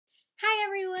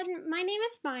my name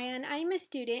is Maya and I am a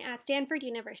student at Stanford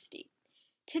University.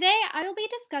 Today I will be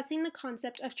discussing the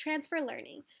concept of transfer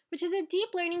learning, which is a deep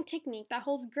learning technique that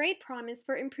holds great promise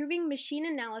for improving machine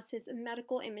analysis of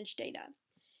medical image data.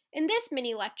 In this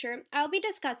mini lecture, I will be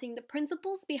discussing the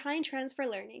principles behind transfer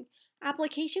learning,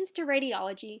 applications to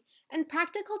radiology, and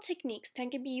practical techniques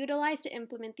that can be utilized to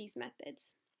implement these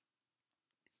methods.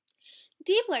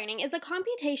 Deep learning is a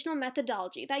computational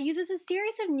methodology that uses a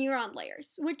series of neuron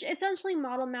layers, which essentially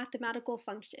model mathematical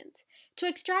functions, to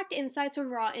extract insights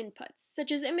from raw inputs,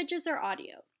 such as images or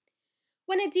audio.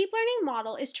 When a deep learning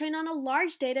model is trained on a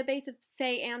large database of,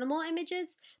 say, animal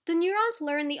images, the neurons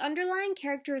learn the underlying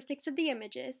characteristics of the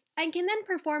images and can then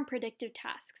perform predictive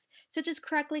tasks, such as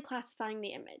correctly classifying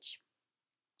the image.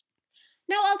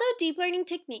 Now, although deep learning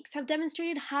techniques have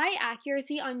demonstrated high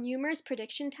accuracy on numerous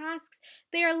prediction tasks,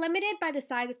 they are limited by the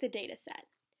size of the dataset.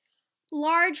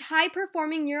 Large,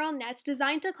 high-performing neural nets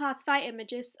designed to classify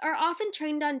images are often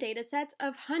trained on datasets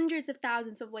of hundreds of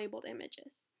thousands of labeled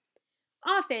images.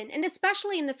 Often, and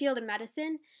especially in the field of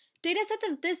medicine, datasets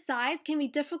of this size can be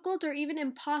difficult or even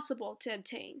impossible to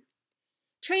obtain.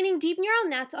 Training deep neural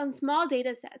nets on small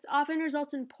datasets often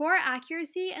results in poor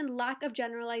accuracy and lack of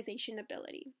generalization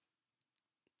ability.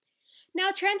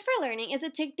 Now, transfer learning is a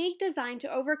technique designed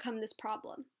to overcome this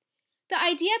problem. The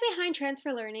idea behind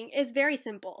transfer learning is very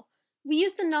simple. We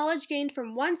use the knowledge gained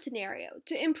from one scenario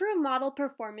to improve model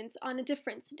performance on a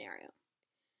different scenario.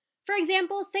 For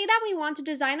example, say that we want to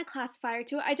design a classifier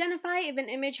to identify if an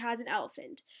image has an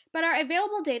elephant, but our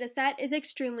available dataset is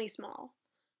extremely small.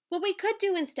 What we could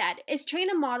do instead is train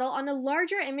a model on a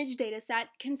larger image dataset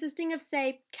consisting of,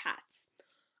 say, cats.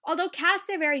 Although cats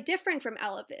are very different from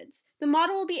elephants, the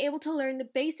model will be able to learn the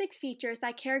basic features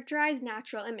that characterize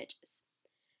natural images.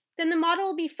 Then the model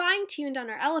will be fine-tuned on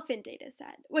our elephant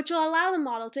dataset, which will allow the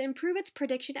model to improve its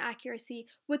prediction accuracy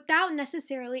without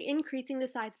necessarily increasing the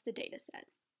size of the dataset.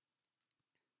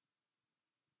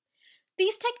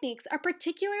 These techniques are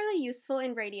particularly useful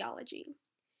in radiology.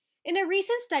 In a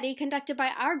recent study conducted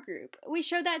by our group, we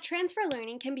showed that transfer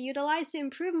learning can be utilized to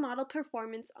improve model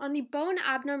performance on the bone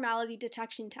abnormality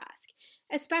detection task,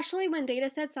 especially when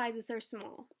dataset sizes are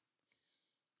small.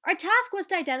 Our task was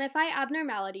to identify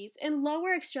abnormalities in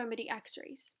lower extremity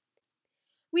x-rays.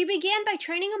 We began by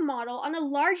training a model on a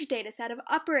large dataset of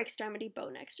upper extremity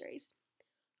bone x-rays.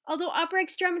 Although upper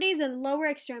extremities and lower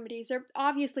extremities are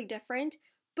obviously different,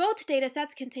 both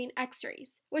datasets contain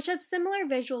x-rays, which have similar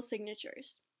visual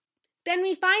signatures. Then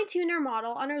we fine-tuned our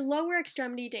model on our lower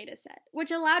extremity dataset, which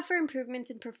allowed for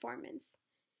improvements in performance.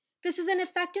 This is an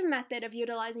effective method of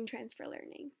utilizing transfer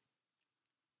learning.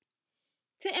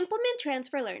 To implement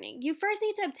transfer learning, you first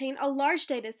need to obtain a large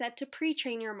dataset to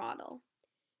pre-train your model.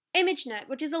 ImageNet,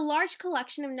 which is a large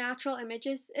collection of natural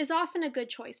images, is often a good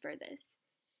choice for this.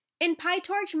 In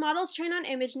PyTorch, models trained on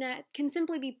ImageNet can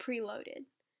simply be preloaded.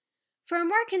 For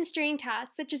more constrained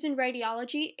tasks, such as in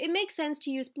radiology, it makes sense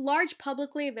to use large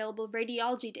publicly available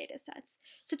radiology datasets,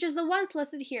 such as the ones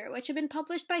listed here, which have been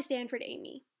published by Stanford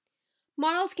AIMI.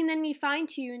 Models can then be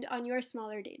fine-tuned on your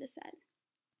smaller dataset.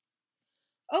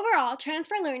 Overall,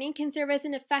 transfer learning can serve as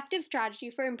an effective strategy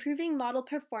for improving model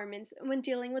performance when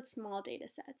dealing with small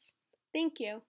datasets. Thank you.